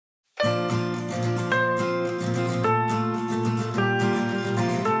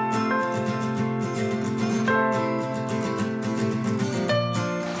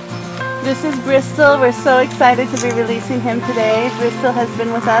This is Bristol. We're so excited to be releasing him today. Bristol has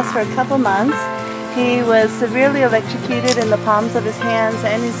been with us for a couple months. He was severely electrocuted in the palms of his hands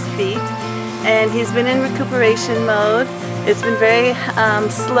and his feet, and he's been in recuperation mode. It's been very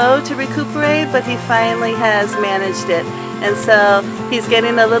slow to recuperate, but he finally has managed it. And so he's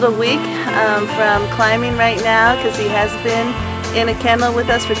getting a little weak from climbing right now because he has been in a kennel with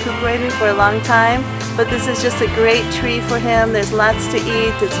us recuperating for a long time. But this is just a great treat for him. There's lots to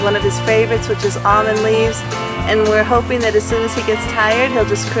eat. It's one of his favorites, which is almond leaves. And we're hoping that as soon as he gets tired, he'll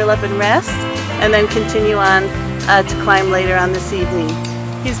just curl up and rest and then continue on to climb later on this evening.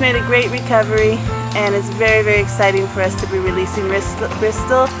 He's made a great recovery, and it's very, very exciting for us to be releasing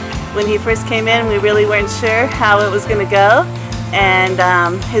Bristol. When he first came in, we really weren't sure how it was going to go,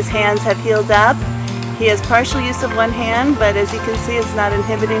 and his hands have healed up. He has partial use of one hand, but as you can see, it's not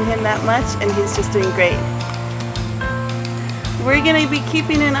inhibiting him that much, and he's just doing great. We're going to be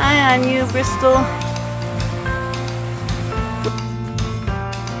keeping an eye on you, Bristol.